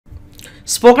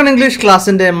Spoken English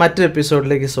ക്ലാസ്സിൻ്റെ മറ്റൊരു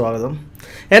എപ്പിസോഡിലേക്ക് സ്വാഗതം.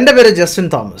 എൻ്റെ പേര് ജസ്റ്റിൻ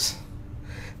തോമസ്.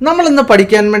 നമ്മളിന്ന്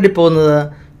പഠിക്കാൻ വേണ്ടി പോകുന്നത്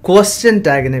ക്വസ്റ്റ്യൻ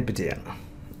ടാഗിനെ പറ്റിയാണ്.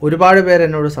 ഒരുപാട് പേര്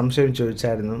എന്നോട് സംശയം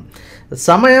ചോദിച്ചായിരുന്നു.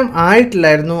 സമയം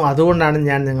ആയിട്ടില്ലായിരുന്നു, അതുകൊണ്ടാണ്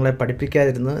ഞാൻ നിങ്ങളെ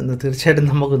പഠിപ്പിക്കാതിരുന്നത് എന്ന്. തീർച്ചയായിട്ടും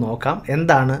നമുക്ക് നോക്കാം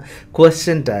എന്താണ്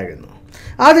ക്വസ്റ്റ്യൻ ടാഗ് എന്ന്.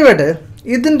 ആദ്യമായിട്ട്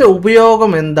ഇതിൻ്റെ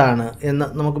ഉപയോഗം എന്താണ് എന്ന്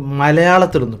നമുക്ക്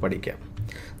മലയാളത്തിലൊന്ന് പഠിക്കാം.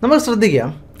 നമ്മൾ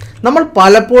ശ്രദ്ധിക്കാം, നമ്മൾ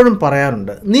പലപ്പോഴും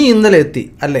പറയാറുണ്ട്, നീ ഇന്നലെ എത്തി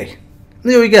അല്ലേ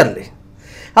എന്ന് ചോദിക്കാറില്ലേ?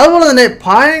 അതുപോലെ തന്നെ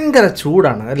ഭയങ്കര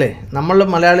ചൂടാണ് അല്ലേ? നമ്മൾ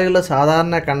മലയാളികൾ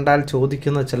സാധാരണ കണ്ടാൽ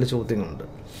ചോദിക്കുന്ന ചില ചോദ്യങ്ങളുണ്ട്.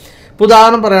 ഇപ്പോൾ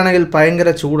ഉദാഹരണം പറയുകയാണെങ്കിൽ ഭയങ്കര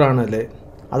ചൂടാണല്ലേ,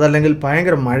 അതല്ലെങ്കിൽ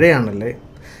ഭയങ്കര മഴയാണല്ലേ,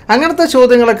 അങ്ങനത്തെ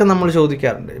ചോദ്യങ്ങളൊക്കെ നമ്മൾ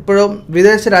ചോദിക്കാറുണ്ട്. ഇപ്പോഴും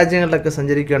വിദേശ രാജ്യങ്ങളിലൊക്കെ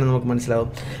സഞ്ചരിക്കുകയാണെങ്കിൽ നമുക്ക് മനസ്സിലാവും,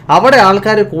 അവിടെ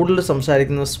ആൾക്കാർ കൂടുതൽ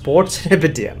സംസാരിക്കുന്നത് സ്പോർട്സിനെ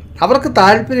പറ്റിയാണ്. അവർക്ക്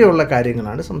താല്പര്യമുള്ള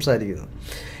കാര്യങ്ങളാണ് സംസാരിക്കുന്നത്.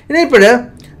 ഇനിയിപ്പോൾ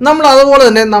നമ്മൾ അതുപോലെ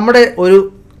തന്നെ നമ്മുടെ ഒരു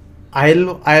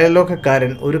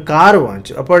അയൽവക്കക്കാരൻ ഒരു കാറ്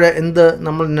വാങ്ങിച്ചു. അപ്പോൾ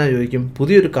നമ്മൾ എന്നാ ചോദിക്കും?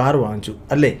 പുതിയൊരു കാറ് വാങ്ങിച്ചു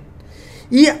അല്ലേ?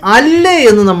 ഈ അല്ലേ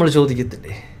എന്ന് നമ്മൾ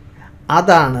ചോദിക്കത്തില്ലേ?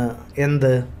 അതാണ്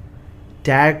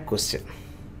ടാഗ് ക്വസ്റ്റ്യൻ.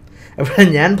 അപ്പോൾ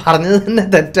ഞാൻ പറഞ്ഞത് തന്നെ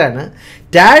തെറ്റാണ്.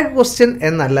 ടാഗ് ക്വസ്റ്റ്യൻ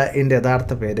എന്നല്ല ഇതിൻ്റെ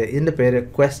യഥാർത്ഥ പേര്. ഇതിൻ്റെ പേര്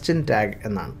ക്വസ്റ്റ്യൻ ടാഗ്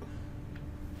എന്നാണ്.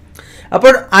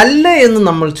 അപ്പോൾ അല്ലേ എന്ന്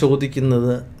നമ്മൾ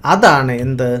ചോദിക്കുന്നത് അതാണ്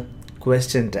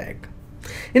ക്വസ്റ്റ്യൻ ടാഗ്.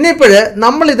 ഇനിയിപ്പോൾ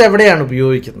നമ്മളിതെവിടെയാണ്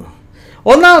ഉപയോഗിക്കുന്നത്?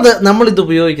 ഒന്നാമത് നമ്മളിത്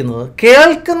ഉപയോഗിക്കുന്നത്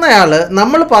കേൾക്കുന്നയാൾ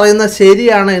നമ്മൾ പറയുന്നത്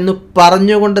ശരിയാണ് എന്ന്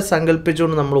പറഞ്ഞുകൊണ്ട്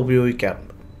സങ്കല്പിച്ചുകൊണ്ട് നമ്മൾ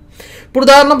ഉപയോഗിക്കാറുണ്ട്. ഇപ്പോൾ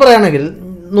ഉദാഹരണം പറയുകയാണെങ്കിൽ,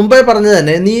 മുമ്പേ പറഞ്ഞത്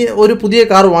തന്നെ, നീ ഒരു പുതിയ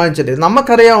കാർ വാങ്ങിച്ചില്ലേ,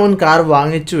 നമുക്കറിയാം അവൻ കാർ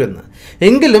വാങ്ങിച്ചു എന്ന്.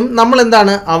 എങ്കിലും നമ്മൾ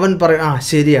അവൻ പറയും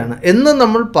ശരിയാണ് എന്ന്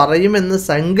നമ്മൾ പറയുമെന്ന്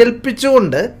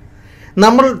സങ്കല്പിച്ചുകൊണ്ട്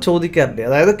നമ്മൾ ചോദിക്കാറില്ലേ?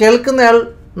 അതായത് കേൾക്കുന്നയാൾ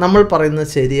നമ്മൾ പറയുന്നത്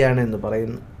ശരിയാണ്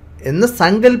എന്ന്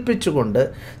സങ്കല്പിച്ചുകൊണ്ട്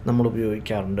നമ്മൾ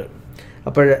ഉപയോഗിക്കാറുണ്ട്.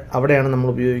 അപ്പോൾ അവിടെയാണ് നമ്മൾ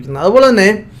ഉപയോഗിക്കുന്നത്. അതുപോലെ തന്നെ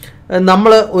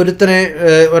നമ്മൾ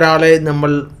ഒരാളെ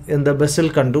നമ്മൾ ബസ്സിൽ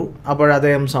കണ്ടു. അപ്പോൾ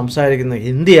അദ്ദേഹം സംസാരിക്കുന്നത്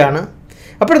ഹിന്ദിയാണ്.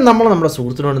 അപ്പോൾ നമ്മൾ നമ്മുടെ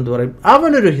സുഹൃത്തിനോട് എന്ത് പറയും?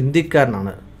 അവനൊരു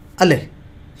ഹിന്ദിക്കാരനാണ് അല്ലേ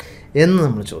എന്ന്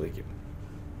നമ്മൾ ചോദിക്കും.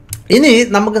 ഇനി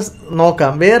നമുക്ക്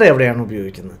നോക്കാം വേറെ എവിടെയാണ്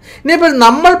ഉപയോഗിക്കുന്നത്. ഇനിയിപ്പോൾ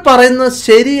നമ്മൾ പറയുന്നത്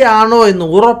ശരിയാണോ എന്ന്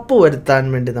ഉറപ്പ്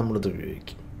വരുത്താൻ വേണ്ടി നമ്മളിത്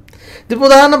ഉപയോഗിക്കും. ഇതിപ്പോൾ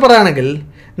ഉദാഹരണം പറയുകയാണെങ്കിൽ,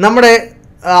 നമ്മുടെ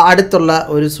അടുത്തുള്ള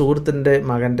ഒരു സുഹൃത്തിൻ്റെ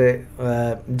മകൻ്റെ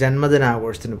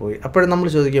ജന്മദിനാഘോഷത്തിന് പോയി. അപ്പോൾ നമ്മൾ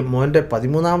ചോദിക്കും, മോൻ്റെ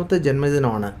 13ാമത്തെ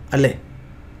ജന്മദിനമാണ് അല്ലേ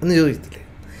എന്ന് ചോദിച്ചില്ലേ?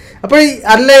 അപ്പോൾ ഈ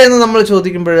അല്ലേ എന്ന് നമ്മൾ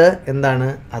ചോദിക്കുമ്പോൾ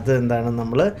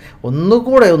നമ്മൾ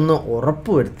ഒന്നുകൂടെ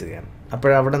ഉറപ്പ് വരുത്തുകയാണ്.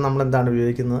 അപ്പോഴവിടെ നമ്മൾ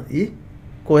ഉപയോഗിക്കുന്നത്? ഈ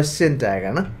ക്വസ്റ്റ്യൻ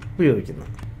ടാഗാണ്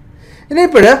ഉപയോഗിക്കുന്നത്.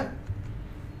 ഇനിയിപ്പോൾ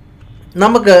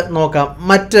നമുക്ക് നോക്കാം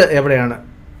മറ്റ് എവിടെയാണ്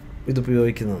ഇത്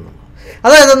ഉപയോഗിക്കുന്നതെന്ന്.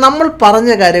 അതായത് നമ്മൾ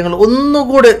പറഞ്ഞ കാര്യങ്ങൾ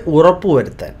ഒന്നുകൂടെ ഉറപ്പ്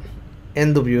വരുത്താൻ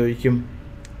എന്തുപയോഗിക്കും?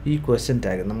 ഈ ക്വസ്റ്റ്യൻ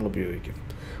ടാഗ് നമ്മൾ ഉപയോഗിക്കും.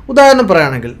 ഉദാഹരണം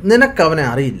പറയുകയാണെങ്കിൽ, നിനക്കവനെ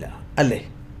അറിയില്ല അല്ലേ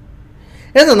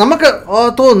എന്ന് നമുക്ക്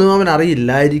തോന്നും. അവൻ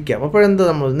അറിയില്ലായിരിക്കാം.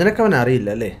 അപ്പോഴെന്താ നിനക്കവനെ അറിയില്ല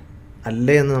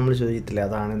അല്ലേ എന്ന് നമ്മൾ ചോദിക്കത്തില്ല.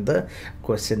 അതാണ്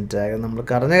ക്വസ്റ്റ്യൻ ടാഗ്. നമ്മൾ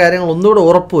പറഞ്ഞ കാര്യങ്ങൾ ഒന്നുകൂടെ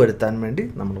ഉറപ്പ് വരുത്താൻ വേണ്ടി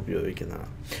നമ്മൾ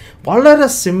ഉപയോഗിക്കുന്നതാണ്. വളരെ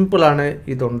സിമ്പിളാണ്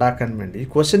ഇതുണ്ടാക്കാൻ വേണ്ടി. ഈ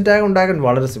ക്വസ്റ്റ്യൻ ടാഗ് ഉണ്ടാക്കാൻ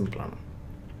വളരെ സിമ്പിളാണ്.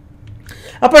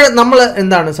 അപ്പോൾ നമ്മൾ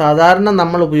സാധാരണ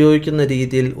നമ്മൾ ഉപയോഗിക്കുന്ന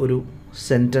രീതിയിൽ ഒരു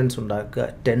സെൻറ്റൻസ് ഉണ്ടാക്കുക,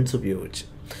 ടെൻസ് ഉപയോഗിച്ച്.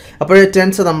 അപ്പോൾ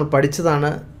ടെൻസ് നമ്മൾ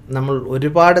പഠിച്ചതാണ്, നമ്മൾ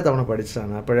ഒരുപാട് തവണ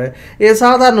പഠിച്ചതാണ്. അപ്പോൾ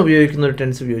സാധാരണ ഉപയോഗിക്കുന്ന ഒരു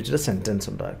ടെൻസ് ഉപയോഗിച്ചിട്ട് സെൻറ്റൻസ്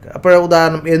ഉണ്ടാക്കുക. അപ്പോൾ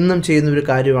ഉദാഹരണം, എന്നും ചെയ്യുന്ന ഒരു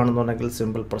കാര്യമാണെന്നുണ്ടെങ്കിൽ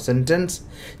simple present tense,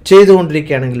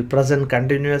 ചെയ്തുകൊണ്ടിരിക്കുകയാണെങ്കിൽ present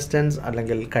continuous tense,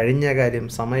 അല്ലെങ്കിൽ കഴിഞ്ഞ കാര്യം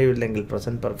സമയമില്ലെങ്കിൽ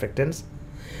പ്രസൻറ്റ് പെർഫെക്റ്റ് ടെൻസ്,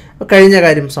 കഴിഞ്ഞ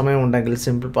കാര്യം സമയമുണ്ടെങ്കിൽ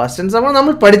സിമ്പിൾ പാസ്റ്റ് ടെൻസ്. അപ്പോൾ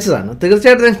നമ്മൾ പഠിച്ചതാണ്.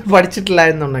 തീർച്ചയായിട്ടും നിങ്ങൾ പഠിച്ചിട്ടില്ല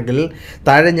എന്നുണ്ടെങ്കിൽ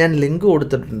താഴെ ഞാൻ ലിങ്ക്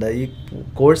കൊടുത്തിട്ടുണ്ട്. ഈ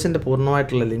കോഴ്സിൻ്റെ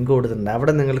പൂർണ്ണമായിട്ടുള്ള ലിങ്ക് കൊടുത്തിട്ടുണ്ട്.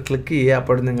 അവിടെ നിങ്ങൾ ക്ലിക്ക് ചെയ്യുക.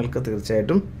 അപ്പോൾ നിങ്ങൾക്ക്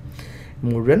തീർച്ചയായിട്ടും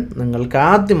മുഴുവൻ നിങ്ങൾക്ക്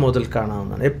ആദ്യം മുതൽ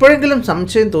കാണാവുന്നതാണ്. എപ്പോഴെങ്കിലും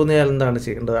സംശയം തോന്നിയാൽ എന്താണ്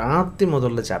ചെയ്യേണ്ടത്? ആദ്യം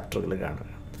മുതലുള്ള ചാപ്റ്ററുകൾ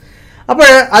കാണുക. അപ്പോൾ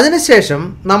അതിനുശേഷം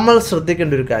നമ്മൾ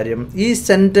ശ്രദ്ധിക്കേണ്ട ഒരു കാര്യം, ഈ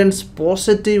സെൻറ്റൻസ്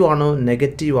പോസിറ്റീവ് ആണോ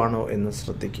നെഗറ്റീവ് ആണോ എന്ന്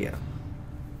ശ്രദ്ധിക്കുക.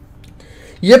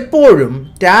 എപ്പോഴും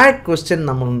ടാഗ് ക്വസ്റ്റ്യൻ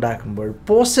നമ്മൾ ഉണ്ടാക്കുമ്പോൾ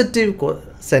പോസിറ്റീവ്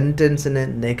സെൻറ്റൻസിന്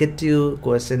നെഗറ്റീവ്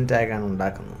ക്വസ്റ്റ്യൻ ടാഗാണ്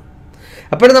ഉണ്ടാക്കുന്നത്.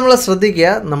 അപ്പോൾ നമ്മൾ ശ്രദ്ധിക്കുക,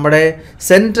 നമ്മുടെ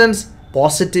സെൻറ്റൻസ്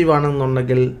പോസിറ്റീവ്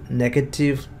ആണെന്നുണ്ടെങ്കിൽ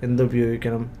നെഗറ്റീവ്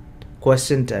ഉപയോഗിക്കണം?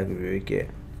 ക്വസ്റ്റ്യൻ ടാഗ് ഉപയോഗിക്കുക.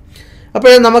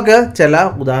 അപ്പോൾ നമുക്ക് ചില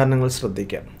ഉദാഹരണങ്ങൾ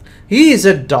ശ്രദ്ധിക്കാം. ഹീ ഈസ്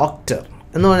എ ഡോക്ടർ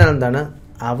എന്ന് പറഞ്ഞാൽ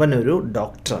അവനൊരു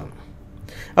ഡോക്ടറാണ്.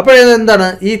 അപ്പോൾ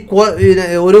ഈ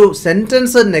ഒരു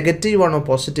സെൻറ്റൻസ് നെഗറ്റീവാണോ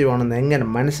പോസിറ്റീവാണോ എന്ന് എങ്ങനെ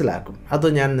മനസ്സിലാക്കും? അത്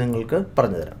ഞാൻ നിങ്ങൾക്ക്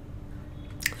പറഞ്ഞുതരാം.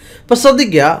 അപ്പോൾ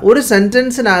ശ്രദ്ധിക്കുക, ഒരു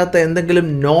സെൻറ്റൻസിനകത്ത് എന്തെങ്കിലും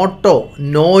നോട്ടോ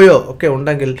നോയോ ഒക്കെ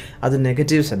ഉണ്ടെങ്കിൽ അത്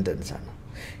നെഗറ്റീവ് സെൻറ്റൻസാണ്.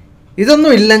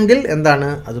 ഇതൊന്നും ഇല്ലെങ്കിൽ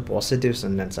അത് പോസിറ്റീവ്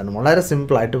സെൻറ്റൻസാണ്. വളരെ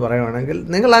സിമ്പിളായിട്ട് പറയുകയാണെങ്കിൽ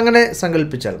നിങ്ങൾ അങ്ങനെ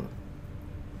സങ്കല്പിച്ചാൽ മതി.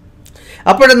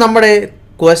 അപ്പോൾ നമ്മുടെ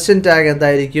ക്വസ്റ്റ്യൻ ടാഗ്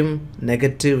എന്തായിരിക്കും?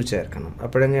 നെഗറ്റീവ് ചേർക്കണം.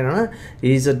 അപ്പോഴെങ്ങനെയാണ്?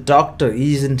 Is A doctor,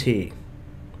 ഈസൻറ്റ് he.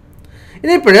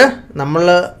 ഇനിയിപ്പോൾ നമ്മൾ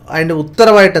അതിൻ്റെ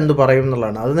ഉത്തരവായിട്ട് എന്ത് പറയും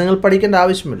എന്നുള്ളതാണ്. അത് നിങ്ങൾ പഠിക്കേണ്ട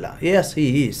ആവശ്യമില്ല. യെസ് ഹീ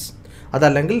ഈസ്,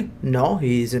 അതല്ലെങ്കിൽ നോ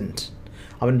ഹീ ഈസൻറ്റ്.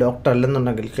 അവൻ ഡോക്ടർ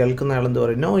അല്ലെന്നുണ്ടെങ്കിൽ കേൾക്കുന്ന ആളെന്ത്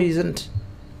പറയും? നോ ഈസൻറ്റ്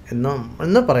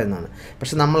എന്ന് പറയുന്നതാണ്.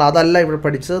 പക്ഷെ നമ്മൾ അതല്ല ഇവിടെ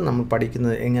പഠിച്ചത്. നമ്മൾ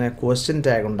പഠിക്കുന്നത് എങ്ങനെ ക്വസ്റ്റ്യൻ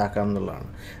ടാഗ് ഉണ്ടാക്കാം എന്നുള്ളതാണ്.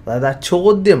 അതായത് ആ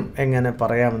ചോദ്യം എങ്ങനെ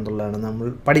പറയാമെന്നുള്ളതാണ് നമ്മൾ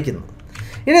പഠിക്കുന്നത്.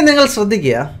 ഇനി നിങ്ങൾ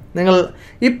ശ്രദ്ധിക്കുക, നിങ്ങൾ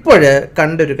ഇപ്പോൾ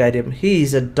കണ്ടൊരു കാര്യം ഹീ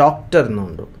ഈസ് എ ഡോക്ടർ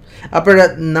എന്നുണ്ട്. അപ്പോൾ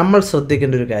നമ്മൾ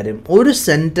ശ്രദ്ധിക്കേണ്ട ഒരു കാര്യം, ഒരു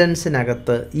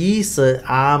സെൻറ്റൻസിനകത്ത് is,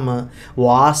 am,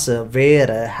 was,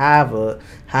 where, have,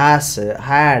 has,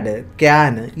 had,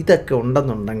 can ഇതൊക്കെ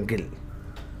ഉണ്ടെന്നുണ്ടെങ്കിൽ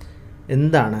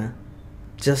എന്താണ്,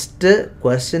 ജസ്റ്റ്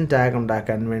ക്വസ്റ്റ്യൻ ടാഗ്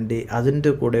ഉണ്ടാക്കാൻ വേണ്ടി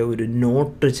അതിൻ്റെ കൂടെ ഒരു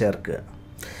നോട്ട് ചേർക്കുക.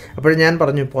 അപ്പോൾ ഞാൻ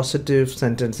പറഞ്ഞു പോസിറ്റീവ്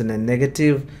സെൻറ്റൻസിന്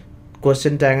നെഗറ്റീവ്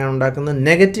ക്വസ്റ്റ്യൻ ടാഗ് ഉണ്ടാക്കുന്നത്,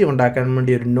 നെഗറ്റീവ് ഉണ്ടാക്കാൻ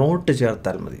വേണ്ടി ഒരു നോട്ട്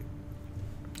ചേർത്താൽ മതി.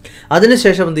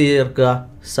 അതിനുശേഷം എന്ത് ചേർക്കുക?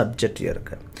 സബ്ജക്റ്റ്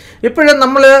ചേർക്കുക. ഇപ്പോഴും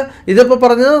നമ്മൾ ഇതിപ്പോൾ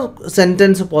പറഞ്ഞത്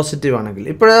സെൻറ്റൻസ് പോസിറ്റീവ് ആണെങ്കിൽ,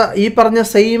 ഇപ്പോൾ ഈ പറഞ്ഞ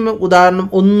സെയിം ഉദാഹരണം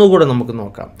ഒന്നുകൂടെ നമുക്ക്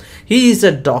നോക്കാം. He is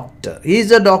A doctor. He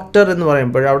is A doctor എന്ന്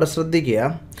പറയുമ്പോൾ അവിടെ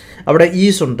ശ്രദ്ധിക്കുക, അവിടെ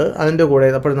ഈസ് ഉണ്ട്, അതിൻ്റെ കൂടെ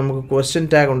അപ്പോൾ നമുക്ക് ക്വസ്റ്റ്യൻ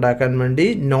ടാഗ് ഉണ്ടാക്കാൻ വേണ്ടി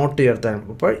നോട്ട് ചേർത്താൽ.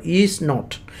 അപ്പോൾ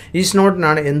ഈസ്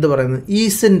നോട്ടിനാണ് എന്ത് പറയുന്നത്?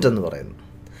 ഈസിൻറ്റ് എന്ന് പറയുന്നത്.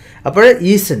 അപ്പോൾ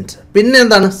ഈസിൻറ്റ്. പിന്നെ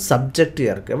എന്താണ്? സബ്ജക്റ്റ്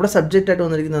ചേർക്കുക. ഇവിടെ സബ്ജക്റ്റായിട്ട്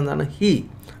വന്നിരിക്കുന്നത് എന്താണ്? ഹീ,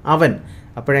 അവൻ.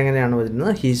 അപ്പോഴെങ്ങനെയാണ്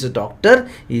വരുന്നത്? He's A doctor,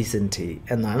 isn't he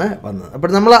എന്നാണ് വന്നത്. അപ്പോൾ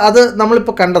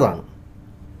നമ്മളിപ്പോൾ കണ്ടതാണ്.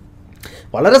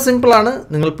 വളരെ സിമ്പിളാണ്,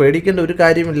 നിങ്ങൾ പേടിക്കേണ്ട ഒരു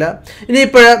കാര്യമില്ല.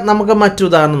 ഇനിയിപ്പോൾ നമുക്ക് മറ്റു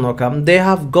ഉദാഹരണം നോക്കാം. They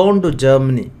have gone to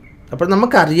Germany. അപ്പോൾ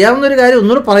നമുക്കറിയാവുന്നൊരു കാര്യം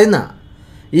ഒന്നുകൂടെ പറയുന്ന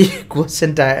ഈ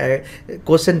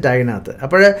ക്വസ്റ്റ്യൻ ടാഗിനകത്ത്.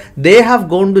 അപ്പോൾ they have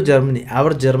gone to Germany,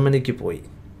 അവർ ജർമ്മനിക്ക് പോയി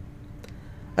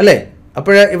അല്ലേ.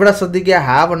 അപ്പോൾ ഇവിടെ ശ്രദ്ധിക്കുക,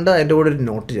 ഹാവ് ഉണ്ട്, അതിൻ്റെ കൂടെ ഒരു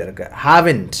നോട്ട് ചേർക്കുക.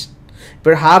 ഹാവിൻറ്റ്.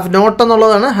 ഇപ്പോൾ ഹാവ് നോട്ട്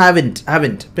എന്നുള്ളതാണ്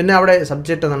ഹാവിൻറ്റ്. പിന്നെ അവിടെ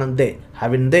സബ്ജക്റ്റ് എന്നാണ് ദേ,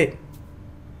 ഹാവിൻ ദേ.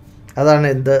 അതാണ്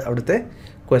എന്ത് അവിടുത്തെ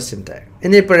ക്വസ്റ്റ്യൻ ടാഗ്.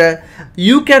 ഇനിയിപ്പോൾ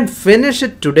you can finish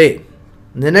it today.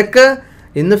 നിനക്ക്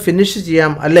ഇന്ന് ഫിനിഷ്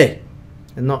ചെയ്യാം അല്ലേ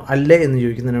അല്ലേ എന്ന്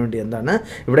ചോദിക്കുന്നതിന് വേണ്ടി എന്താണ്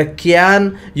ഇവിടെ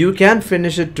you can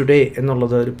finish it today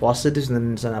എന്നുള്ളത് ഒരു പോസിറ്റീവ്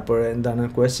സെൻറ്റൻസാണ്. അപ്പോൾ എന്താണ്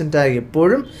ക്വസ്റ്റ്യൻ ടാഗ്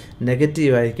എപ്പോഴും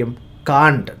നെഗറ്റീവ് ആയിരിക്കും.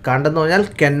 കാണ്ട് എന്ന് പറഞ്ഞാൽ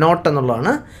കനോട്ട്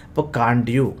എന്നുള്ളതാണ്. അപ്പോൾ കാണ്ട്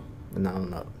യു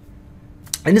എന്നാണ്.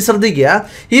 ഇനി ശ്രദ്ധിക്കുക,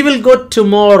 ഹി വിൽ ഗോ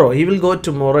ടുമോറോ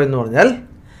എന്ന് പറഞ്ഞാൽ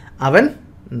അവൻ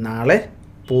നാളെ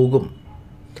പോകും.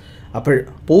 അപ്പോൾ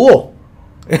പോവോ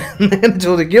എന്ന്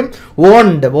ചോദിക്കും.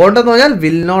 വോണ്ട് എന്ന് പറഞ്ഞാൽ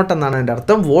വിൽ നോട്ട് എന്നാണ് അതിൻ്റെ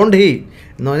അർത്ഥം. വോണ്ട് ഹി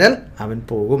എന്ന് പറഞ്ഞാൽ അവൻ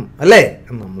പോകും അല്ലേ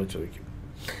എന്ന് നമ്മൾ ചോദിക്കും.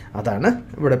 അതാണ്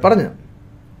ഇവിടെ പറഞ്ഞത്.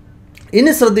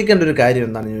 ഇനി ശ്രദ്ധിക്കേണ്ട ഒരു കാര്യം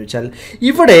എന്താണെന്ന് ചോദിച്ചാൽ,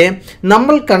 ഇവിടെ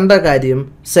നമ്മൾ കണ്ട കാര്യം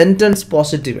സെൻറ്റൻസ്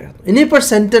പോസിറ്റീവ് ആയിരുന്നു. ഇനിയിപ്പോൾ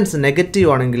സെൻറ്റൻസ് നെഗറ്റീവ്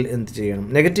ആണെങ്കിൽ എന്ത് ചെയ്യണം?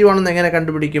 നെഗറ്റീവ് ആണെന്ന് എങ്ങനെ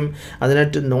കണ്ടുപിടിക്കും?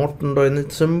 അതിനായിട്ട് നോട്ടുണ്ടോ എന്ന്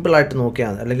സിമ്പിളായിട്ട്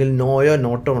നോക്കിയാൽ മതി, അല്ലെങ്കിൽ നോയോ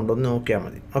നോട്ടോ ഉണ്ടോ എന്ന് നോക്കിയാൽ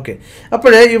മതി. ഓക്കെ,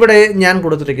 അപ്പോൾ ഇവിടെ ഞാൻ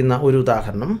കൊടുത്തിരിക്കുന്ന ഒരു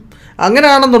ഉദാഹരണം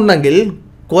അങ്ങനെയാണെന്നുണ്ടെങ്കിൽ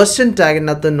ക്വസ്റ്റ്യൻ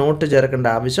ടാഗിനകത്ത് നോട്ട് ചേർക്കേണ്ട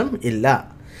ആവശ്യം ഇല്ല.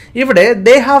 ഇവിടെ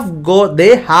ദേ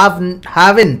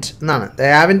ഹാവിൻറ്റ് എന്നാണ്. ദേ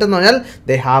ഹാവിൻറ്റ് എന്ന് പറഞ്ഞാൽ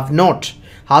they have not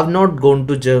gone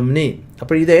to Germany.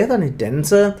 അപ്പോൾ ഇത് ഏതാണ്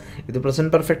ടെൻസ്? ഇത്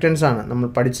പ്രസൻറ്റ് പെർഫെക്റ്റ് ടെൻസ് ആണ്, നമ്മൾ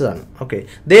പഠിച്ചതാണ്. Okay,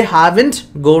 they haven't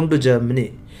gone to Germany.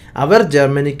 അവർ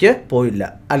ജർമ്മനിക്ക് പോയില്ല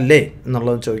അല്ലേ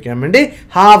എന്നുള്ളത് ചോദിക്കാൻ വേണ്ടി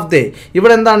ഹാവ് ദേ.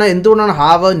 ഇവിടെ എന്താണ്, എന്തുകൊണ്ടാണ്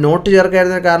ഹാവ് നോട്ട്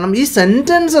ചേർക്കാതിരുന്നത്? കാരണം ഈ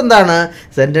സെൻറ്റൻസ് എന്താണ്,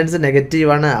 സെൻറ്റൻസ്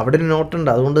നെഗറ്റീവാണ്, അവിടെ ഒരു നോട്ടുണ്ട്.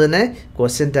 അതുകൊണ്ട് തന്നെ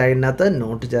ക്വസ്റ്റ്യൻ ടാഗിനകത്ത്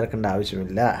നോട്ട് ചേർക്കേണ്ട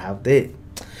ആവശ്യമില്ല, ഹാവ് ദേ.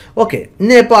 ഓക്കെ,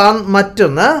 ഇനി ഇപ്പോൾ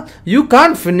മറ്റൊന്ന്, U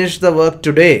can't finish the work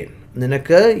today.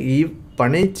 നിനക്ക് ഈ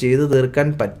പണി ചെയ്തു തീർക്കാൻ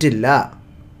പറ്റില്ല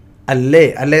അല്ലേ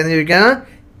എന്ന് ചോദിക്കാൻ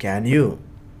ക്യാൻ യു.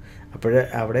 അപ്പോൾ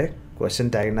അവിടെ ക്വസ്റ്റ്യൻ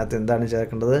ടാഗിനകത്ത് എന്താണ്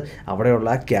ചേർക്കേണ്ടത്? അവിടെയുള്ള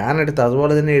ക്യാൻ എടുത്ത്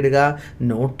അതുപോലെ തന്നെ ഇടുക,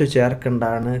 നോട്ട്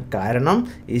ചേർക്കേണ്ടതാണ്. കാരണം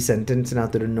ഈ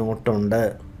സെൻറ്റൻസിനകത്തൊരു നോട്ടുണ്ട്,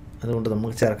 അതുകൊണ്ട്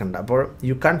നമുക്ക് ചേർക്കണ്ട. അപ്പോൾ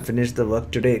U can't finish the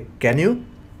work today, can you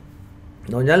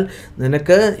എന്ന് പറഞ്ഞാൽ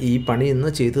നിനക്ക് ഈ പണി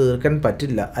ഇന്ന് ചെയ്തു തീർക്കാൻ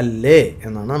പറ്റില്ല അല്ലേ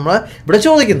എന്നാണ് നമ്മൾ ഇവിടെ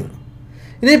ചോദിക്കുന്നത്.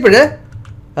 ഇനിയിപ്പോൾ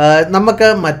നമുക്ക്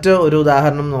ഒരു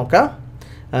ഉദാഹരണം നോക്കാം.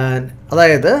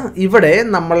 അതായത് ഇവിടെ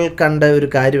നമ്മൾ കണ്ട ഒരു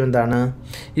കാര്യം എന്താണ്,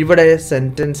 ഇവിടെ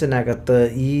സെൻറ്റൻസിനകത്ത്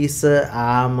ഈസ്,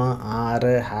 ആം,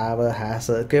 ആറ്, ഹാവ്,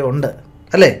 ഹാസ് ഒക്കെ ഉണ്ട്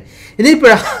അല്ലേ.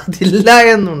 ഇനിയിപ്പോൾ അതില്ല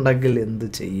എന്നുണ്ടെങ്കിൽ എന്ത്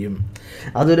ചെയ്യും?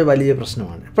 അതൊരു വലിയ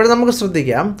പ്രശ്നമാണ്. ഇപ്പോൾ നമുക്ക്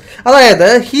ശ്രദ്ധിക്കാം. അതായത്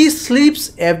he sleeps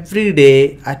every day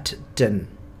at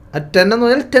 10 എന്ന്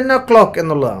പറഞ്ഞാൽ 10 o'clock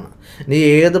എന്നുള്ളതാണ്. ഇനി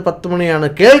ഏത് 10 മണിയാണ്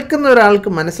കേൾക്കുന്ന ഒരാൾക്ക്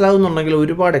മനസ്സിലാകുന്നുണ്ടെങ്കിൽ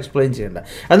ഒരുപാട് എക്സ്പ്ലെയിൻ ചെയ്യേണ്ട.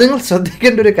 അത് നിങ്ങൾ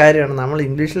ശ്രദ്ധിക്കേണ്ട ഒരു കാര്യമാണ്. നമ്മൾ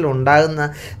ഇംഗ്ലീഷിൽ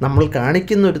നമ്മൾ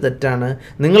കാണിക്കുന്ന ഒരു തെറ്റാണ്.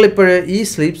 നിങ്ങളിപ്പോൾ ഈ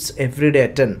സ്ലീപ്സ് എവ്രി ഡേ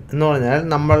അറ്റ് 10 എന്ന് പറഞ്ഞാൽ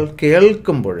നമ്മൾ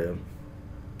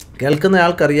കേൾക്കുന്ന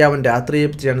ആൾക്കറിയാവും രാത്രിയെ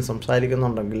പറ്റിയാണ്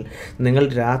സംസാരിക്കുന്നുണ്ടെങ്കിൽ നിങ്ങൾ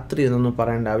രാത്രി എന്നൊന്നും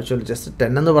പറയേണ്ട ആവശ്യമില്ല, ജസ്റ്റ്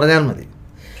 10 എന്ന് പറഞ്ഞാൽ മതി.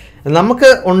 നമുക്ക്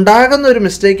ഉണ്ടാകുന്ന ഒരു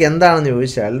മിസ്റ്റേക്ക് എന്താണെന്ന്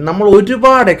ചോദിച്ചാൽ നമ്മൾ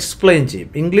ഒരുപാട് എക്സ്പ്ലെയിൻ ചെയ്യും.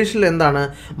 ഇംഗ്ലീഷിൽ എന്താണ്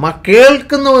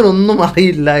കേൾക്കുന്നവനൊന്നും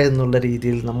അറിയില്ല എന്നുള്ള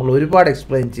രീതിയിൽ നമ്മൾ ഒരുപാട്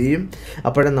എക്സ്പ്ലെയിൻ ചെയ്യും.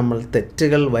 അപ്പോഴും നമ്മൾ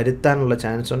തെറ്റുകൾ വരുത്താനുള്ള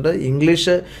ചാൻസ് ഉണ്ട്.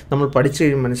 ഇംഗ്ലീഷ് നമ്മൾ പഠിച്ചു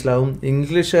കഴിയുമ്പോൾ മനസ്സിലാവും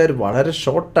ഇംഗ്ലീഷുകാർ വളരെ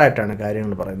ഷോർട്ടായിട്ടാണ്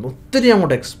കാര്യങ്ങൾ പറയുന്നത്, ഒത്തിരി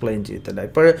അങ്ങോട്ട് എക്സ്പ്ലെയിൻ ചെയ്യത്തില്ല.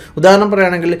 ഇപ്പോൾ ഉദാഹരണം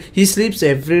പറയുകയാണെങ്കിൽ he sleeps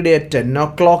every day at 10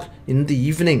 o'clock in the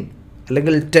evening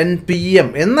അല്ലെങ്കിൽ 10 PM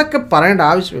എന്നൊക്കെ പറയേണ്ട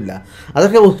ആവശ്യമില്ല.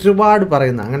 അതൊക്കെ ഒരുപാട്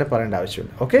അങ്ങനെ പറയേണ്ട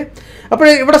ആവശ്യമില്ല. ഓക്കെ, അപ്പോൾ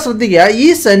ഇവിടെ ശ്രദ്ധിക്കുക, ഈ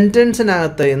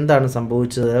സെൻറ്റൻസിനകത്ത് എന്താണ്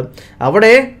സംഭവിച്ചത്?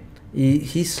 അവിടെ ഈ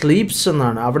ഹി സ്ലീപ്സ്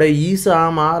എന്നാണ്, അവിടെ is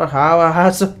am are have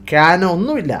has can no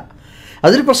ഒന്നുമില്ല.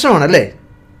 അതൊരു പ്രശ്നമാണല്ലേ.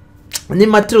 ഇനി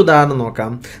മറ്റൊരു ഉദാഹരണം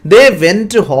നോക്കാം. ദേ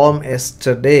വെൻറ്റ് ഹോം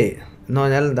യെസ്റ്റർഡേ എന്ന്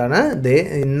പറഞ്ഞാൽ എന്താണ്?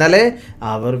 ഇന്നലെ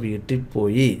അവർ വീട്ടിൽ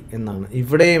പോയി എന്നാണ്.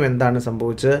 ഇവിടെയും എന്താണ്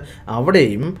സംഭവിച്ചത്?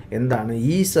 അവിടെയും എന്താണ്?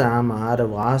 ഈ സാം ആറ്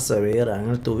വാസ വേറെ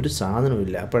അങ്ങനത്തെ ഒരു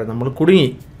സാധനമില്ല. അപ്പോൾ നമ്മൾ കുടുങ്ങി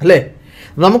അല്ലേ?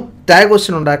 നമുക്ക് ടാഗ്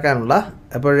ക്വസ്റ്റ്യൻ ഉണ്ടാക്കാനുള്ള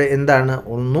എന്താണ്?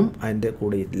 ഒന്നും അതിൻ്റെ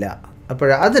കൂടെ ഇല്ല.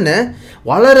 അതിന്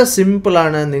വളരെ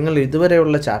സിമ്പിളാണ്. നിങ്ങൾ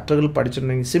ഇതുവരെയുള്ള ചാപ്റ്ററുകൾ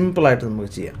പഠിച്ചിട്ടുണ്ടെങ്കിൽ സിമ്പിളായിട്ട്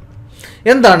നമുക്ക് ചെയ്യാം.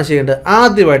 എന്താണ് ചെയ്യേണ്ടത്?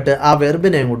 ആദ്യമായിട്ട് ആ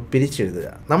വെർബിനെ അങ്ങോട്ട് പിരിച്ചെഴുതുക.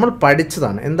 നമ്മൾ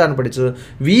പഠിച്ചതാണ്. എന്താണ് പഠിച്ചത്?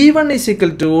 V1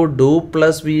 = ഡു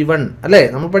പ്ലസ് V1 അല്ലേ?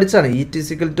 നമ്മൾ പഠിച്ചതാണ്. Eat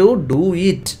 = do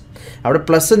eat. അവിടെ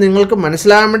പ്ലസ് നിങ്ങൾക്ക്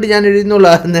മനസ്സിലാകാൻ വേണ്ടി ഞാൻ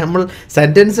എഴുതുന്നുള്ളൂ. നമ്മൾ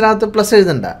സെൻറ്റൻസിനകത്ത് plus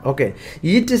എഴുതണ്ട. Okay,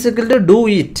 eat = do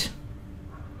eat.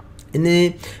 ഇനി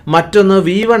മറ്റൊന്ന്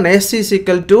V1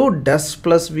 = ഡസ്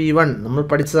പ്ലസ് V1 നമ്മൾ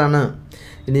പഠിച്ചതാണ്.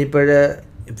 ഇനിയിപ്പോൾ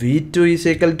V2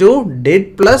 =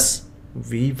 ഡിഡ് പ്ലസ്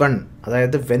V1,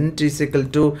 അതായത് went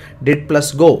 = did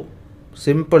plus go.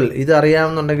 Simple. ഇത്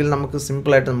അറിയാമെന്നുണ്ടെങ്കിൽ നമുക്ക്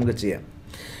സിമ്പിളായിട്ട് നമുക്ക് ചെയ്യാം.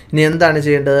 ഇനി എന്താണ്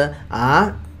ചെയ്യേണ്ടത്? ആ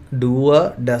ഡൂവ്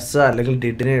ഡസ് അല്ലെങ്കിൽ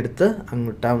ഡിഡിനെ എടുത്ത്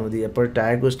അങ്ങോട്ടാൽ മതി. അപ്പോൾ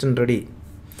ടാഗ് ക്വസ്റ്റ്യൻ റെഡി.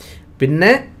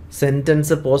 പിന്നെ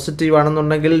സെൻറ്റൻസ് പോസിറ്റീവ്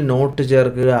ആണെന്നുണ്ടെങ്കിൽ നോട്ട്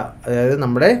ചേർക്കുക. അതായത്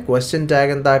നമ്മുടെ ക്വസ്റ്റ്യൻ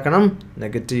ടാഗ് എന്താക്കണം?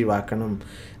 നെഗറ്റീവ് ആക്കണം.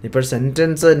 ഇപ്പോൾ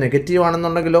സെൻറ്റൻസ് നെഗറ്റീവ്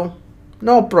ആണെന്നുണ്ടെങ്കിലോ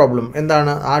നോ പ്രോബ്ലം.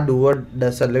 എന്താണ്? ആ ഡൂവർ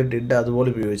ഡസ് അല്ലെങ്കിൽ ഡിഡ് അതുപോലെ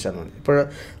ഉപയോഗിച്ചാൽ മതി. ഇപ്പോൾ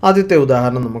ആദ്യത്തെ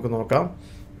ഉദാഹരണം നമുക്ക് നോക്കാം.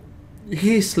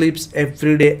 He sleeps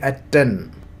every day at 10.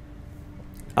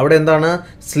 അവിടെ എന്താണ്?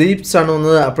 സ്ലീപ്സ് ആണ്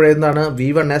വന്നത്. അപ്പോഴെന്താണ്?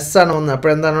 V1 S ആണ് വന്നത്.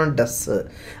 അപ്പോഴെന്താണ്? ഡസ്.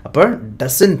 അപ്പോൾ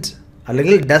ഡസൻറ്റ്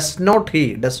അല്ലെങ്കിൽ ഡസ് നോട്ട് ഹി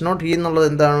എന്നുള്ളത്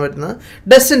എന്താണ് വരുന്നത്?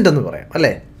 ഡസൻറ്റ് എന്ന് പറയാം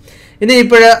അല്ലേ? ഇനി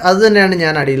അത് തന്നെയാണ്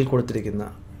ഞാൻ അടിയിൽ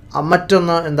കൊടുത്തിരിക്കുന്നത്.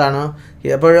 മറ്റൊന്ന് എന്താണ്?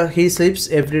 അപ്പോൾ he sleeps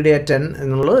every day at 10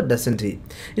 എന്നുള്ളത് ഡസൻറ്റ് ഹി.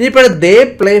 ഇനിയിപ്പോൾ ദേ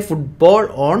play football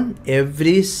on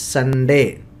every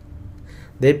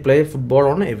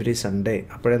Sunday.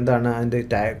 അപ്പോഴെന്താണ് അതിൻ്റെ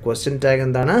ക്വസ്റ്റ്യൻ ടാഗ്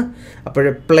എന്താണ്?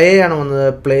 പ്ലേ ആണ് വന്നത്.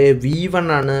 പ്ലേ V1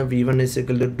 ആണ്. V1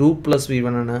 = ഡു പ്ലസ്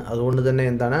V1 ആണ്. അതുകൊണ്ട് തന്നെ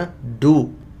എന്താണ്?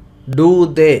 Do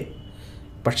they.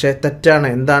 പക്ഷേ തെറ്റാണ്.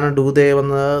 എന്താണ് ഡു ദേ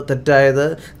വന്നത് തെറ്റായത്?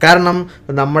 കാരണം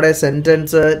നമ്മുടെ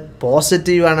സെൻറ്റൻസ്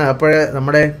പോസിറ്റീവാണ്.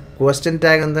 നമ്മുടെ ക്വസ്റ്റ്യൻ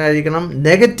ടാഗ് എന്തായിരിക്കണം?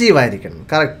 നെഗറ്റീവ് ആയിരിക്കണം.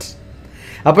 കറക്റ്റ്.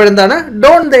 അപ്പോഴെന്താണ്?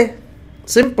 Don't they.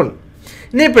 സിമ്പിൾ.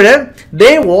 ഇനിയിപ്പോൾ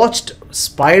they watched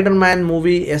Spiderman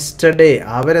movie yesterday.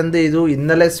 അവരെന്ത് ചെയ്തു?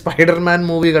 ഇന്നലെ സ്പൈഡർമാൻ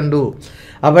മൂവി കണ്ടു.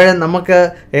 അപ്പോൾ നമുക്ക്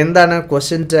എന്താണ്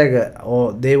question tag?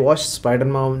 They watch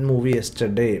Spiderman movie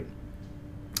yesterday.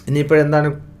 ഇനിയിപ്പോഴെന്താണ്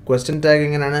question tag?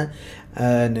 എങ്ങനെയാണ്?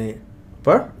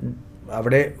 അപ്പോൾ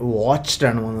അവിടെ വാച്ച്ഡ്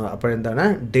ആണ് വന്നത്. അപ്പോഴെന്താണ്?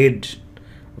 ഡിഡ്.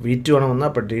 V2 ആണ് വന്നത്.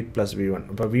 അപ്പോൾ ഡിഡ് പ്ലസ് V1.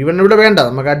 അപ്പോൾ V1 ഇവിടെ വേണ്ട,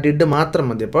 നമുക്ക് ആ ഡിഡ് മാത്രം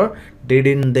മതി. അപ്പോൾ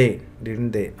ഡിഡിൻ ദേ.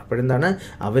 അപ്പോഴെന്താണ്?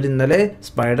 അവരിന്നലെ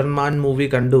സ്പൈഡർമാൻ മൂവി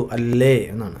കണ്ടു അല്ലേ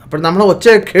എന്നാണ്. അപ്പോൾ നമ്മൾ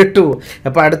ഒച്ച കേട്ടു.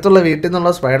 അപ്പോൾ അടുത്തുള്ള വീട്ടിൽ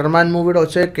നിന്നുള്ള സ്പൈഡർമാൻ മൂവിയുടെ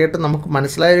ഒച്ച കേട്ട് നമുക്ക്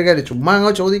മനസ്സിലായ ഒരു കാര്യം. ചുമ്മാ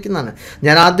അങ്ങ് ചോദിക്കുന്നതാണ്.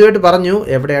 ഞാൻ ആദ്യമായിട്ട് പറഞ്ഞു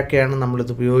എവിടെയൊക്കെയാണ്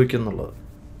നമ്മളിത് ഉപയോഗിക്കുന്നുള്ളത്.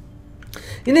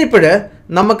 ഇനിയിപ്പോൾ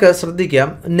നമുക്ക് ശ്രദ്ധിക്കാം,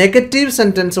 നെഗറ്റീവ്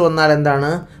സെൻറ്റൻസ് വന്നാൽ എന്താണ്?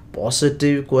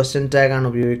 പോസിറ്റീവ് ക്വസ്റ്റ്യൻ ടാഗാണ്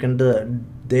ഉപയോഗിക്കേണ്ടത്.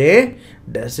 ദേ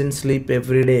ഡസൻറ്റ് സ്ലീപ്പ്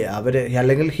എവറി ഡേ.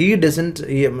 അല്ലെങ്കിൽ ഹീ ഡസൻറ്റ്.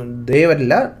 ദേ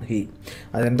വരില്ല, ഹീ.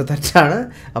 അതെൻ്റെ തെറ്റാണ്.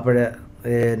 അപ്പോൾ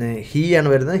ഹീ ആണ്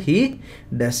വരുന്നത്. He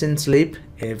doesn't sleep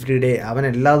every day. അവൻ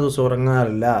എല്ലാ ദിവസവും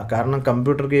ഉറങ്ങാറില്ല. കാരണം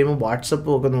കമ്പ്യൂട്ടർ ഗെയിമും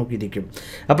വാട്സപ്പും ഒക്കെ നോക്കിയിരിക്കും.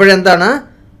 അപ്പോഴെന്താണ്?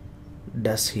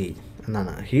 ഡസ് ഹീ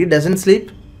എന്നാണ്. He doesn't sleep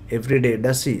every day.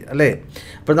 Does he അല്ലേ?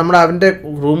 അപ്പോൾ നമ്മൾ അവൻ്റെ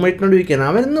റൂംമേറ്റിനോട് ചോദിക്കുകയാണ്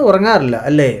അവനൊന്നും ഉറങ്ങാറില്ല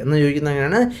അല്ലേ എന്ന് ചോദിക്കുന്നത്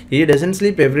എങ്ങനെയാണ്? He doesn't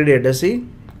sleep every day. Does he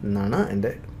എന്നാണ്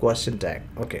എൻ്റെ question tag.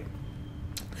 Okay.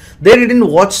 They didn't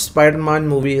watch Spiderman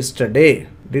movie yesterday.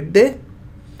 Did they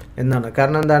എന്നാണ്.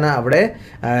 കാരണം എന്താണ്? അവിടെ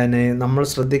നമ്മൾ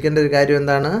ശ്രദ്ധിക്കേണ്ട ഒരു കാര്യം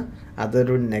എന്താണ്?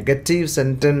 അതൊരു നെഗറ്റീവ്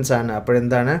സെൻറ്റൻസ് ആണ്.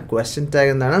 അപ്പോഴെന്താണ്? ക്വസ്റ്റ്യൻ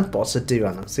ടാഗ് എന്താണ്?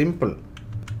 പോസിറ്റീവാണ്. സിമ്പിൾ.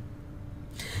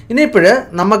 ഇനിയിപ്പോൾ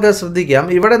നമുക്ക് ശ്രദ്ധിക്കാം,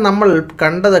 ഇവിടെ നമ്മൾ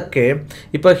കണ്ടതൊക്കെ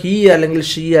ഇപ്പോൾ ഹീ അല്ലെങ്കിൽ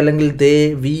ഷീ അല്ലെങ്കിൽ ദേ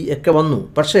വി ഒക്കെ വന്നു.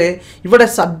 പക്ഷേ ഇവിടെ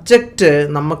സബ്ജക്റ്റ്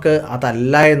നമുക്ക്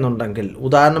അതല്ല എന്നുണ്ടെങ്കിൽ,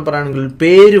 ഉദാഹരണം പറയുകയാണെങ്കിൽ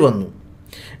പേര് വന്നു.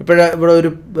 ഇവിടെ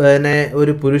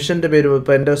ഒരു പുരുഷൻ്റെ പേര്,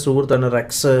 ഇപ്പോൾ എൻ്റെ സുഹൃത്താണ്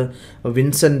റെക്സ്,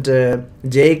 വിൻസെൻറ്റ്,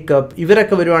 ജേക്കബ്,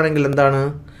 ഇവരൊക്കെ വരുവാണെങ്കിൽ എന്താണ്?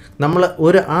 നമ്മൾ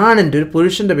ഒരു ആണിൻ്റെ ഒരു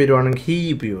പുരുഷൻ്റെ പേരുവാണെങ്കിൽ ഹീ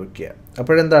ഉപയോഗിക്കുക.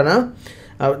 അപ്പോഴെന്താണ്,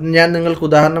 ഞാൻ നിങ്ങൾക്ക്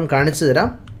ഉദാഹരണം കാണിച്ചു തരാം.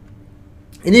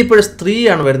 ഇനിയിപ്പോൾ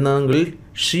സ്ത്രീയാണ് വരുന്നതെങ്കിൽ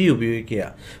ഷീ ഉപയോഗിക്കുക.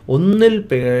 ഒന്നിൽ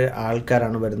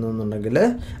ആൾക്കാരാണ് വരുന്നതെന്നുണ്ടെങ്കിൽ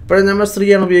ഇപ്പോഴും നമ്മൾ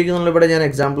സ്ത്രീയാണ് ഉപയോഗിക്കുന്നത്. ഇവിടെ ഞാൻ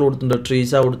എക്സാമ്പിൾ കൊടുത്തിട്ടുണ്ട്,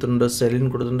 ട്രീസ കൊടുത്തിട്ടുണ്ട്, സെലിൻ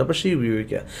കൊടുത്തിട്ടുണ്ട്. അപ്പോൾ ഷീ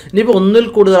ഉപയോഗിക്കുക. ഇനിയിപ്പോൾ ഒന്നിൽ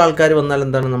കൂടുതൽ ആൾക്കാർ വന്നാൽ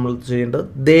എന്താണ് നമ്മൾ ചെയ്യേണ്ടത്?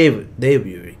 ദേവ്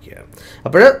ഉപയോഗിക്കുക.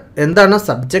 അപ്പോൾ എന്താണ്,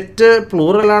 സബ്ജക്റ്റ്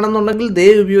പ്ലൂറൽ ആണെന്നുണ്ടെങ്കിൽ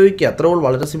ദേവ് ഉപയോഗിക്കുക. അത്രേ ഉള്ളൂ,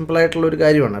 വളരെ സിമ്പിളായിട്ടുള്ള ഒരു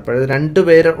കാര്യമാണ്. അപ്പോൾ 2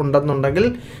 പേര് ഉണ്ടെന്നുണ്ടെങ്കിൽ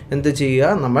എന്ത്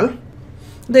ചെയ്യുക, നമ്മൾ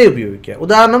ദേവ് ഉപയോഗിക്കുക.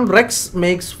 ഉദാഹരണം, Rex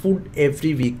makes food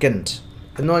every weekend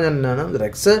എന്ന് പറഞ്ഞാൽ എന്താണ്,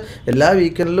 റെക്സ് എല്ലാ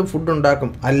വീക്കെൻഡിലും ഫുഡ് ഉണ്ടാക്കും.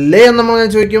 അല്ലേ എന്ന് നമ്മൾ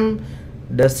ചോദിക്കും,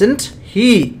 ഡസൻറ്റ് ഹീ.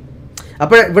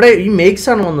 അപ്പോൾ ഇവിടെ ഈ മേക്സ്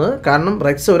ആണ് വന്നത്, കാരണം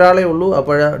റെക്സ് ഒരാളേ ഉള്ളൂ.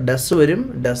 അപ്പോൾ ഡസ് വരും,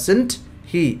 ഡസൻറ്റ്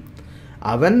ഹീ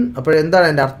അവൻ. അപ്പോഴെന്താണ്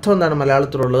അതിൻ്റെ അർത്ഥം, എന്താണ്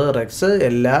മലയാളത്തിലുള്ളത്? റെക്സ്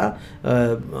എല്ലാ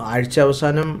ആഴ്ച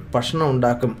അവസാനം ഭക്ഷണം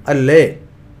ഉണ്ടാക്കും അല്ലേ.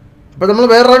 അപ്പോൾ നമ്മൾ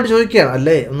വേറൊരാളോട് ചോദിക്കുകയാണ്,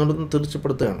 അല്ലേ എന്നൊന്ന്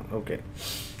തീർച്ചപ്പെടുത്തുകയാണ്. ഓക്കെ,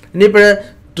 ഇനിയിപ്പോൾ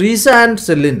ട്രീസ ആൻഡ്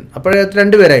സെലിൻ, അപ്പോൾ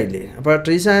 2 പേരായില്ലേ. അപ്പോൾ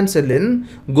Treesa and Celine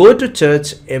go to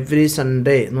church every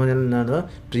Sunday എന്ന് പറഞ്ഞാൽ എന്താണ്,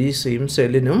 ട്രീസയും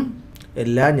സെലിനും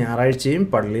എല്ലാ ഞായറാഴ്ചയും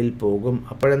പള്ളിയിൽ പോകും.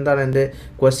 അപ്പോഴെന്താണ് എൻ്റെ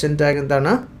ക്വസ്റ്റ്യൻ ടാഗ്,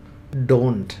 എന്താണ്?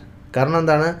 ഡോണ്ട്. കാരണം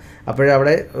എന്താണ്,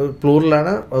 അപ്പോഴവിടെ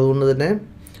പ്ലൂറലാണ്, അതുകൊണ്ട് തന്നെ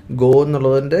ഗോ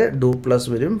എന്നുള്ളതിൻ്റെ ഡു പ്ലസ്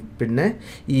വരും. പിന്നെ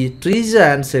ഈ ട്രീസ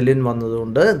ആൻഡ് സെലിൻ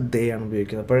വന്നതുകൊണ്ട് ദേ ആണ്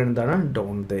ഉപയോഗിക്കുന്നത്. അപ്പോഴെന്താണ്,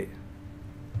 ഡോണ്ട് ദേ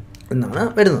എന്നാണ്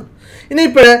വരുന്നത്.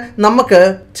 ഇനിയിപ്പോൾ നമുക്ക്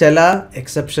ചില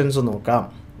എക്സെപ്ഷൻസ് നോക്കാം,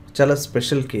 ചില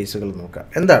സ്പെഷ്യൽ കേസുകൾ നോക്കാം.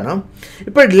 എന്താണ്,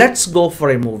 ഇപ്പോൾ let's go for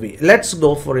A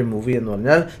movie എന്ന്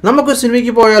പറഞ്ഞാൽ നമുക്കൊരു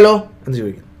സിനിമയ്ക്ക് പോയാലോ എന്ന്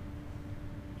ചോദിക്കും.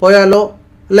 പോയാലോ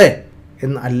അല്ലേ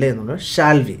എന്നുള്ളത്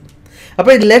ഷാൽ വി.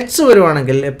 അപ്പോൾ ഈ ലെറ്റ്സ്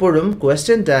വരുവാണെങ്കിൽ എപ്പോഴും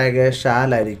ക്വസ്റ്റ്യൻ ടാഗ് ഷാൽ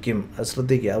ആയിരിക്കും,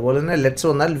 ശ്രദ്ധിക്കുക. അതുപോലെ തന്നെ ലെറ്റ്സ്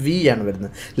വന്നാൽ വി ആണ്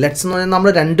വരുന്നത്. ലെറ്റ്സ് എന്ന് പറഞ്ഞാൽ നമ്മൾ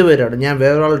 2 പേരാണ്, ഞാൻ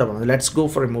വേറൊരാളുടെ പറഞ്ഞത്. Let's go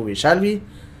for A movie, shall we.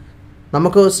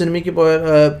 നമുക്ക്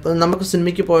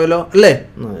സിനിമയ്ക്ക് പോയാലോ അല്ലേ,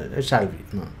 shall we.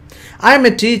 I M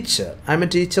A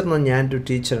teacher എന്ന് പറഞ്ഞാൽ ഞാൻ ഒരു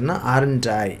ടീച്ചറിന്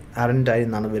ആറൻറ്റായി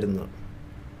എന്നാണ് വരുന്നത്.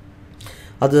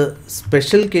 അത്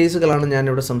സ്പെഷ്യൽ കേസുകളാണ്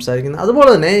ഞാനിവിടെ സംസാരിക്കുന്നത്. അതുപോലെ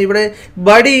തന്നെ ഇവിടെ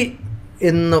ബഡി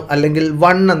എന്ന് അല്ലെങ്കിൽ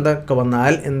വൺ എന്നൊക്കെ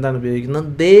വന്നാൽ എന്താണ്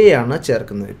ഉപയോഗിക്കുന്നത്? ദേ ആണ്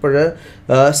ചേർക്കുന്നത്. ഇപ്പോൾ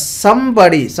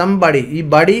സംബടി ഈ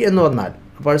ബഡി എന്ന് വന്നാൽ,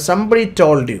 അപ്പോൾ സംബടി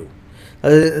ടോൾഡ് യു,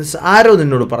 അത് ആരോ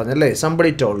നിന്നോട് പറഞ്ഞല്ലേ,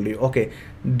 somebody told you. Okay,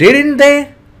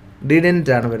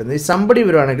 didn't ആണ് വരുന്നത്. ഈ സംബടി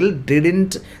വരുവാണെങ്കിൽ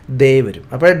ഡിഡിൻറ്റ് ദേ വരും.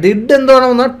 അപ്പോൾ ഡിഡ് എന്താണ്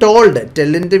വന്നാൽ ടോൾഡ്,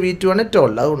 ടെല്ലിൻ്റെ V2 ആണ്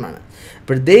ടോൾഡ്, അതുകൊണ്ടാണ്.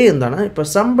 അപ്പോൾ ദേ എന്താണ്, ഇപ്പോൾ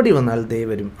സംബടി വന്നാൽ ദേ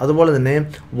വരും. അതുപോലെ തന്നെ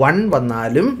വൺ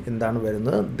വന്നാലും എന്താണ്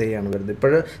വരുന്നത്? ദേ ആണ് വരുന്നത്.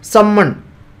 ഇപ്പോൾ സമ്മൺ,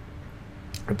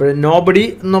 ഇപ്പോൾ നോബഡി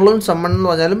എന്നുള്ളതും സമ്മൺ എന്ന്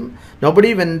പറഞ്ഞാലും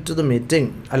nobody went to the meeting,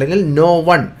 അല്ലെങ്കിൽ നോ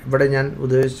വൺ, ഇവിടെ ഞാൻ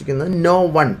ഉദ്ദേശിക്കുന്നത് നോ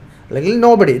വൺ അല്ലെങ്കിൽ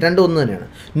നോബഡി, രണ്ടും ഒന്ന് തന്നെയാണ്.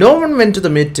 No one went to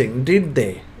the meeting, did they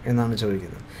എന്നാണ്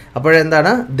ചോദിക്കുന്നത്.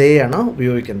 അപ്പോഴെന്താണ്, ദേ ആണ്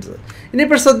ഉപയോഗിക്കുന്നത്.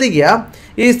 ഇനിയിപ്പോൾ ശ്രദ്ധിക്കുക,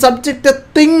 ഈ സബ്ജക്റ്റ്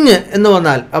തിങ് എന്ന്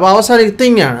വന്നാൽ, അപ്പോൾ അവസാനം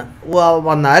തിങ് ആണ്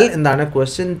വന്നാൽ എന്താണ്,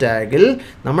 ക്വസ്റ്റ്യൻ ടാഗിൽ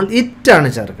നമ്മൾ ഇറ്റാണ്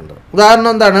ചേർക്കേണ്ടത്. ഉദാഹരണം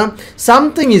എന്താണ്,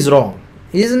 something is wrong,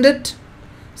 ഈസ്ൻ്റ് it?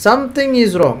 Something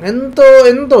is wrong,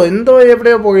 എന്തോ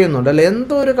എവിടെയോ പോകുന്നുണ്ട് അല്ലേ,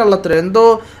 എന്തോ ഒരു കള്ളത്തരം, എന്തോ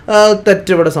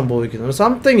തെറ്റ് ഇവിടെ സംഭവിക്കുന്നുണ്ട്.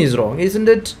 Something is wrong,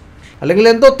 ഈസ്ൻ്റ് it? അല്ലെങ്കിൽ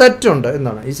എന്തോ തെറ്റുണ്ട്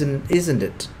എന്നാണ്, ഈസ്ൻ്റ്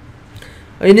ഇറ്റ്?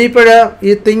 ഇനിയിപ്പോൾ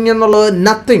ഈ തിങ് എന്നുള്ളത്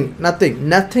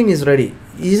nothing is ready,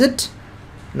 is it?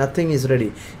 Nothing is ready.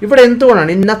 ഇവിടെ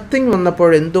എന്തുകൊണ്ടാണ് ഈ നത്തിങ് വന്നപ്പോൾ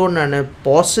എന്തുകൊണ്ടാണ്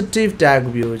പോസിറ്റീവ് ടാഗ്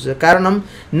ഉപയോഗിച്ചത്? കാരണം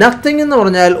നത്തിങ് എന്ന്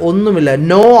പറഞ്ഞാൽ ഒന്നുമില്ല,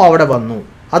 നോ അവിടെ വന്നു.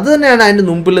 അത് തന്നെയാണ് അതിൻ്റെ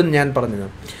മുമ്പിൽ ഞാൻ പറഞ്ഞത്.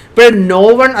 ഇപ്പോൾ നോ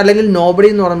വൺ അല്ലെങ്കിൽ നോബഡി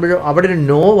എന്ന് പറയുമ്പോഴും അവിടെ ഒരു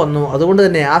നോ വന്നു, അതുകൊണ്ട്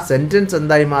തന്നെ ആ സെൻറ്റൻസ്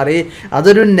എന്തായി മാറി?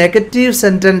 അതൊരു നെഗറ്റീവ്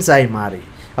സെൻറ്റൻസ് ആയി മാറി.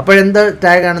 അപ്പോഴെന്ത്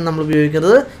ടാഗാണ് നമ്മൾ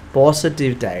ഉപയോഗിക്കുന്നത്?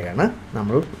 പോസിറ്റീവ് ടാഗാണ്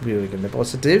നമ്മൾ ഉപയോഗിക്കുന്നത്,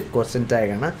 പോസിറ്റീവ് ക്വസ്റ്റ്യൻ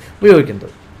ടാഗാണ്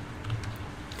ഉപയോഗിക്കുന്നത്.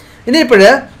 ഇനിയിപ്പോൾ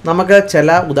നമുക്ക്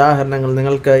ചില ഉദാഹരണങ്ങൾ,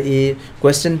 നിങ്ങൾക്ക് ഈ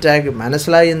ക്വസ്റ്റ്യൻ ടാഗ്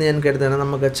മനസ്സിലായി എന്ന് ഞാൻ കരുതുകയാണ്.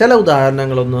 നമുക്ക് ചില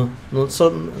ഉദാഹരണങ്ങളൊന്ന്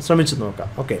ശ്രമിച്ചു നോക്കാം.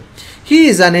 Okay, he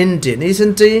is an Indian,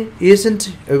 ഈസൻറ്റ്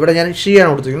ഇവിടെ ഞാൻ ഷീ ആണ്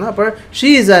കൊടുത്തിരിക്കുന്നത്. അപ്പോൾ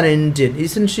she is an Indian,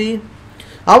 ഈസൻറ്റ് she?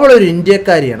 അവളൊരു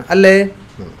ഇന്ത്യക്കാരിയാണ് അല്ലേ?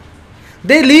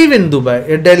 ദേ ലീവ് ഇൻ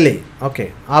ഡൽഹി. ഓക്കെ,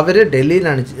 അവർ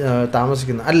ഡൽഹിയിലാണ്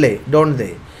താമസിക്കുന്നത് അല്ലേ? Don't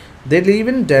they leave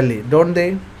in Delhi, don't ദേ?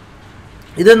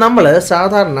 ഇത് നമ്മൾ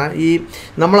സാധാരണ ഈ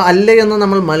നമ്മൾ അല്ലേ എന്ന്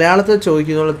നമ്മൾ മലയാളത്തിൽ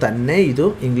ചോദിക്കുന്നത് തന്നെ ഇത്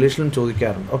ഇംഗ്ലീഷിലും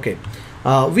ചോദിക്കാറുണ്ട്. Okay,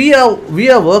 V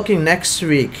are working next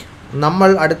week, നമ്മൾ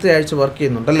അടുത്ത ആഴ്ച work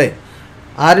ചെയ്യുന്നുണ്ടല്ലേ?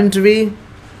 ആരൻറ്റ് V?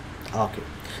 Okay,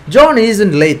 John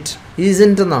isn't late,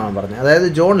 isn't എന്നാണ് പറഞ്ഞത്. അതായത്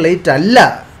ജോൺ ലേറ്റ്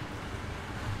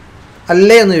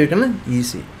അല്ലേ എന്ന് ചോദിക്കുന്നത്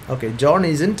easy. Okay, John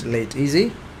isn't late, easy.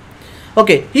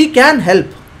 Okay, he can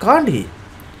help, can't he?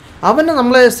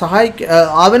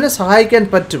 അവനെ സഹായിക്കാൻ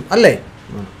പറ്റും അല്ലേ?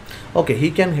 Okay, he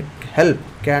can help,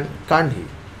 can't he?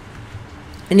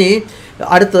 ഇനി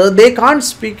അടുത്ത് ദേ കാൺ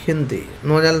സ്പീക്ക് ഹിന്ദി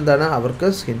എന്ന് പറഞ്ഞാൽ എന്താണ്, അവർക്ക്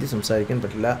ഹിന്ദി സംസാരിക്കാൻ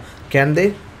പറ്റില്ല. ക്യാൻ ദേ,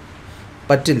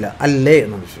 പറ്റില്ല, അല്ലേ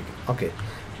എന്നാണ് ചോദിക്കും. ഓക്കെ,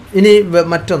 ഇനി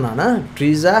മറ്റൊന്നാണ്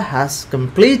Treesa has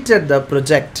completed the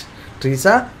project. Treesa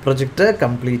project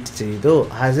complete ചെയ്തു.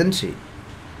 ഹാസൻ ഷീ,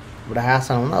 ഇവിടെ ഹാസ്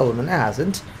ആണെന്ന്, അതുകൊണ്ട് തന്നെ ഹാസൻ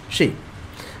ഷീ.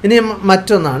 ഇനി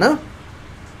മറ്റൊന്നാണ്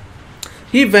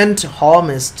he went home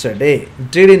yesterday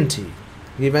didn't he.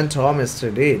 He went home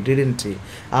yesterday didn't he.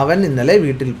 അവൻ ഇന്നലെ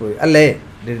വീട്ടിൽ പോയി, അല്ലേ,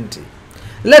 didn't he.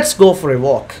 Let's go for a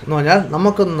walk എന്ന് പറഞ്ഞാൽ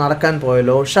നമുക്കൊന്ന് നടക്കാൻ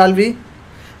പോയല്ലോ, ഷാൽ വി.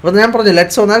 അപ്പോൾ ഞാൻ പറഞ്ഞു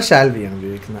ലെറ്റ്സ് വന്നാൽ ഷാൽ വി ആണ്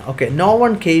ഉപയോഗിക്കുന്നത്. Okay, no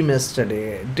one came yesterday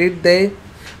did they.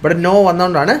 ഇവിടെ നോ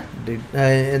വന്നുകൊണ്ടാണ്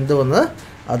എന്ത് വന്നത്,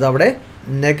 അതവിടെ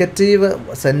നെഗറ്റീവ്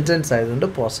സെൻറ്റൻസ് ആയതുകൊണ്ട്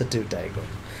പോസിറ്റീവ്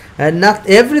ആയിക്കോട്ടെ.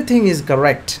 Everything is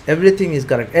correct, everything is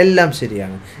correct, എല്ലാം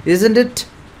ശരിയാണ്. ഇസ്ൻ്റ് ഇറ്റ്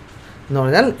എന്ന്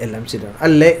പറഞ്ഞാൽ എല്ലാം ശരിയാണ്,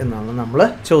 അല്ലേ എന്നാണ് നമ്മൾ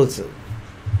ചോദിച്ചത്.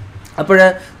 അപ്പോൾ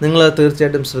നിങ്ങൾ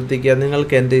തീർച്ചയായിട്ടും ശ്രദ്ധിക്കുക.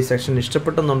 നിങ്ങൾക്ക് എൻ്റെ ഈ സെക്ഷൻ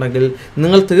ഇഷ്ടപ്പെട്ടെന്നുണ്ടെങ്കിൽ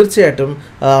നിങ്ങൾ തീർച്ചയായിട്ടും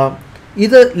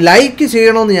ഇത് ലൈക്ക്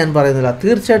ചെയ്യണമെന്ന് ഞാൻ പറയുന്നില്ല,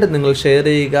 തീർച്ചയായിട്ടും നിങ്ങൾ ഷെയർ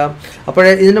ചെയ്യുക. അപ്പോൾ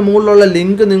ഇതിൻ്റെ മുകളിലുള്ള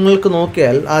ലിങ്ക് നിങ്ങൾക്ക്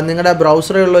നോക്കിയാൽ നിങ്ങളുടെ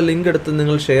ബ്രൗസറിലുള്ള ലിങ്ക് എടുത്ത്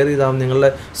നിങ്ങൾ ഷെയർ ചെയ്താൽ നിങ്ങളുടെ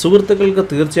സുഹൃത്തുക്കൾക്ക്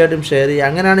തീർച്ചയായിട്ടും ഷെയർ ചെയ്യുക.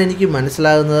 അങ്ങനെയാണ് എനിക്ക്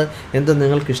മനസ്സിലാകുന്നത് എന്ത്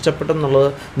നിങ്ങൾക്ക് ഇഷ്ടപ്പെട്ടെന്നുള്ളത്.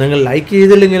 നിങ്ങൾ ലൈക്ക്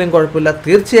ചെയ്തില്ലെങ്കിലും കുഴപ്പമില്ല,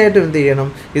 തീർച്ചയായിട്ടും എന്ത് ചെയ്യണം,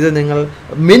 ഇത് നിങ്ങൾ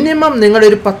മിനിമം നിങ്ങളുടെ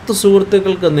ഒരു 10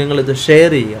 സുഹൃത്തുക്കൾക്ക് നിങ്ങളിത്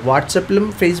ഷെയർ ചെയ്യുക. വാട്സപ്പിലും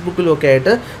ഫേസ്ബുക്കിലും ഒക്കെ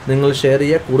ആയിട്ട് നിങ്ങൾ ഷെയർ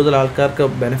ചെയ്യുക. കൂടുതൽ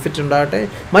ആൾക്കാർക്ക് ബെനിഫിറ്റ് ഉണ്ടാകട്ടെ.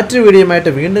 മറ്റൊരു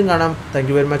വീഡിയോയുമായിട്ട് വീണ്ടും കാണാം.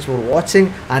 Thank you very much for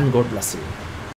watching and God bless you.